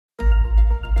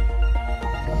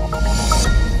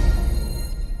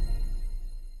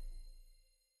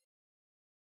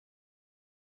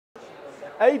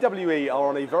AWE are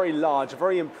on a very large,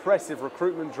 very impressive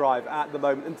recruitment drive at the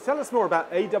moment. And to tell us more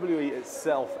about AWE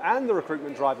itself and the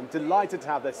recruitment drive, I'm delighted to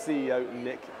have their CEO,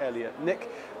 Nick Elliott.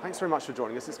 Nick, thanks very much for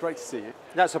joining us. It's great to see you.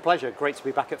 That's a pleasure. Great to be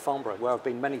back at Farnborough, where I've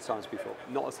been many times before.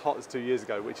 Not as hot as 2 years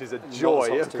ago, which is a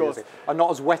joy, of course. And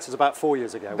not as wet as about 4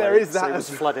 years ago. There is that. It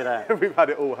was flooded out. We've had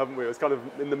it all, haven't we? It's kind of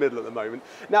in the middle at the moment.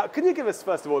 Now, can you give us,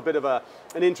 first of all, a bit of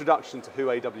an introduction to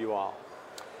who AWE are?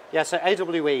 Yeah, so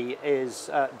AWE is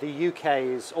the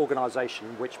UK's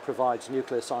organisation which provides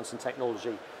nuclear science and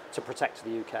technology to protect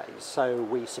the UK. So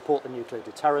we support the nuclear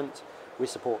deterrent, we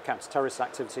support counter-terrorist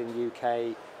activity in the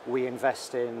UK, we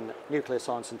invest in nuclear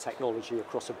science and technology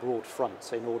across a broad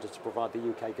front in order to provide the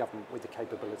UK government with the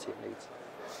capability it needs.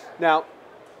 Now,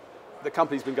 the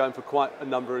company's been going for quite a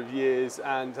number of years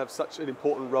and have such an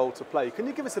important role to play. Can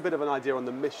you give us a bit of an idea on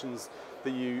the missions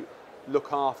that you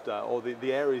look after, or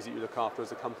the areas that you look after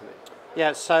as a company?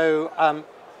 Yeah, so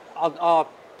our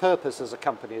purpose as a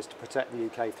company is to protect the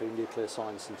UK through nuclear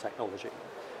science and technology.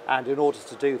 And in order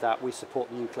to do that, we support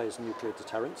the UK's nuclear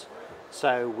deterrent.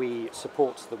 So we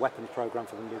support the weapon programme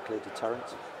for the nuclear deterrent.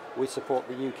 We support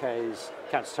the UK's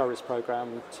counter-terrorist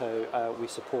programme. We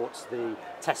support the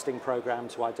testing programme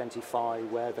to identify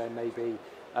where there may be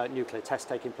nuclear tests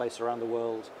taking place around the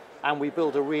world. And we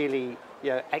build a really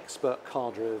expert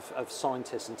cadre of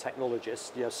scientists and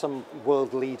technologists, some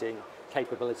world-leading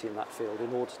capability in that field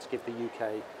in order to give the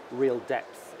UK real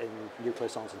depth in nuclear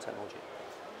science and technology.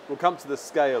 We'll come to the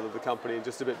scale of the company in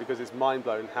just a bit, because it's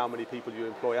mind-blowing how many people you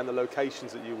employ and the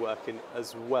locations that you work in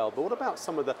as well. But what about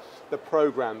some of the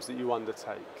programs that you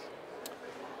undertake?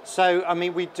 So, I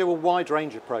mean, we do a wide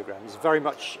range of programs, very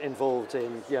much involved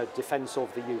in defence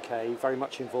of the UK, very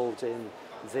much involved in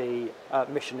the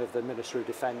mission of the Ministry of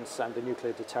Defence and the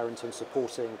nuclear deterrent, and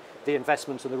supporting the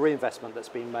investment and the reinvestment that's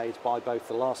been made by both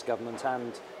the last government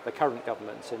and the current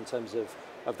government in terms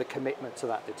of the commitment to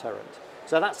that deterrent.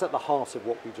 So that's at the heart of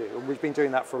what we do, and we've been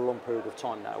doing that for a long period of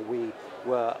time now. We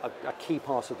were a key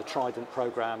part of the Trident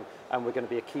programme, and we're going to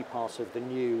be a key part of the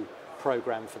new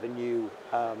programme for the new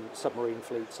submarine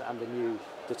fleets and the new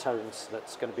deterrence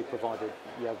that's going to be provided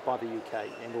by the UK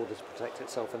in order to protect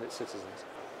itself and its citizens.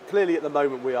 Clearly at the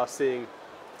moment we are seeing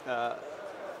a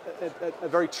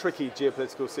very tricky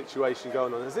geopolitical situation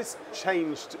going on. Has this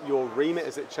changed your remit?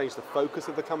 Has it changed the focus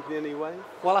of the company in any way?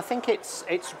 Well, I think it's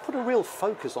put a real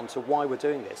focus onto why we're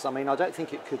doing this. I mean, I don't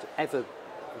think it could ever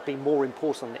be more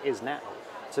important than it is now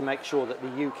to make sure that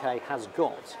the UK has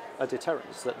got a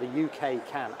deterrence, that the UK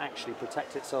can actually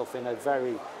protect itself in a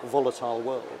very volatile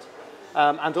world.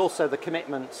 And also the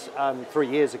commitment 3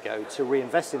 years ago to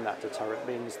reinvest in that deterrent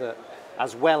means that,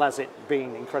 as well as it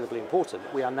being incredibly important,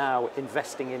 we are now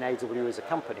investing in AWE as a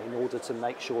company in order to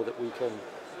make sure that we can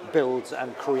build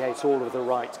and create all of the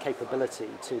right capability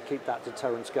to keep that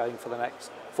deterrence going for the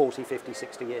next 40, 50,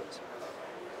 60 years.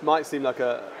 Might seem like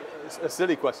a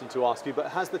silly question to ask you, but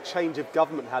has the change of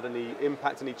government had any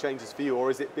impact, any changes for you,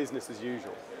 or is it business as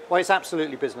usual? Well, it's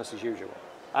absolutely business as usual.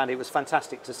 And it was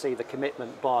fantastic to see the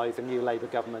commitment by the new Labour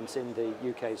government in the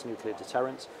UK's nuclear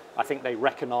deterrent. I think they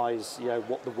recognise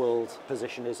what the world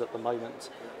position is at the moment,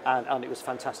 and it was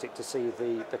fantastic to see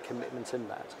the commitment in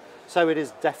that. So it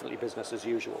is definitely business as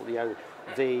usual.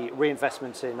 The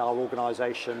reinvestment in our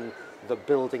organisation, the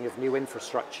building of new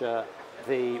infrastructure,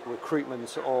 the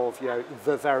recruitment of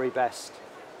the very best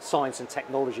science and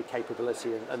technology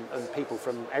capability and people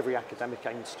from every academic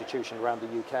institution around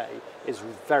the UK is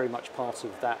very much part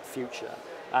of that future,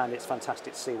 and it's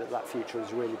fantastic to see that that future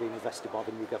has really been invested by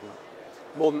the new government.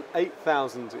 More than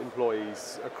 8,000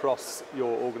 employees across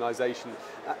your organisation,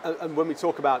 and when we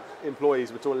talk about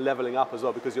employees, we're talking levelling up as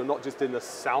well, because you're not just in the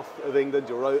south of England,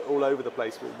 you're all over the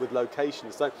place with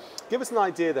locations. So give us an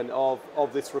idea then of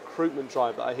this recruitment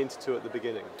drive that I hinted to at the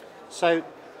beginning. So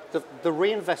the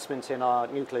reinvestment in our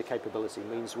nuclear capability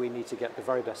means we need to get the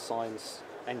very best scientists,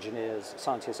 engineers,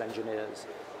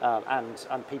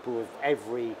 and people with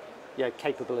every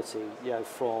capability,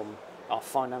 from our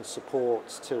finance support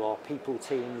to our people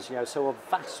teams, so a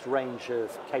vast range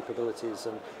of capabilities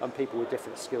and people with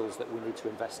different skills that we need to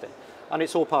invest in. And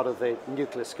it's all part of the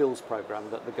nuclear skills programme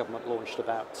that the government launched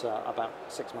about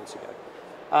 6 months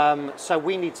ago. So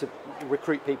we need to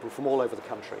recruit people from all over the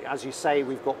country. As you say,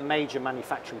 we've got major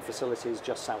manufacturing facilities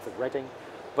just south of Reading,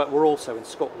 but we're also in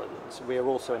Scotland. We are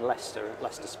also in Leicester, at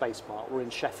Leicester Space Park. We're in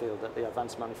Sheffield at the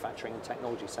Advanced Manufacturing and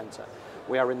Technology Centre.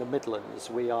 We are in the Midlands.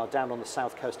 We are down on the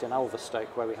south coast in Alverstoke,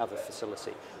 where we have a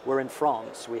facility. We're in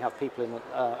France. We have people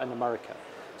in America.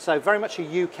 So very much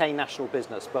a UK national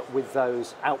business, but with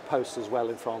those outposts as well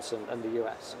in France and the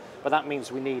US. But that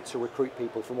means we need to recruit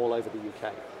people from all over the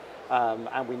UK.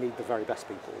 and we need the very best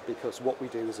people because what we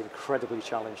do is incredibly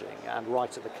challenging and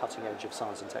right at the cutting edge of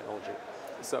science and technology.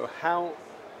 So how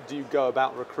do you go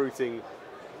about recruiting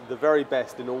the very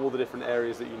best in all the different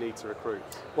areas that you need to recruit?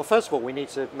 Well, first of all, we need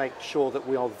to make sure that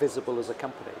we are visible as a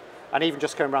company. And even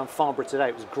just going around Farnborough today,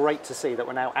 it was great to see that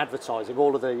we're now advertising.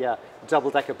 All of the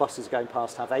double-decker buses going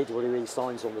past have AWE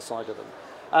signs on the side of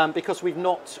them. Because we've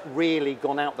not really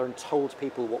gone out there and told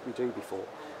people what we do before.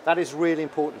 That is really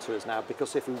important to us now,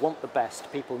 because if we want the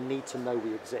best, people need to know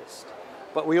we exist.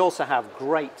 But we also have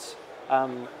great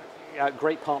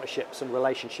partnerships and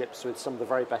relationships with some of the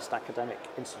very best academic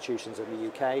institutions in the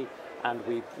UK, and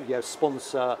we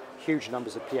sponsor huge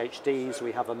numbers of PhDs.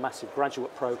 We have a massive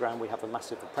graduate program, we have a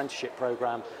massive apprenticeship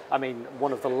program. I mean,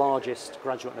 one of the largest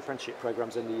graduate and apprenticeship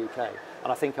programs in the UK,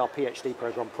 and I think our PhD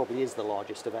program probably is the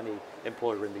largest of any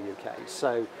employer in the UK.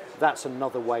 So that's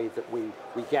another way that we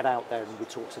get out there and we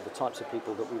talk to the types of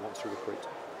people that we want to recruit.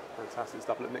 Fantastic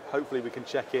stuff. Look, Nick, hopefully we can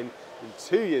check in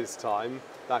 2 years' time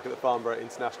back at the Farnborough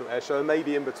International Air Show, and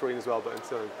maybe in between as well, but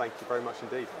until then, thank you very much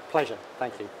indeed. Pleasure,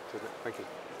 thank you. Cheers, Nick. Thank you.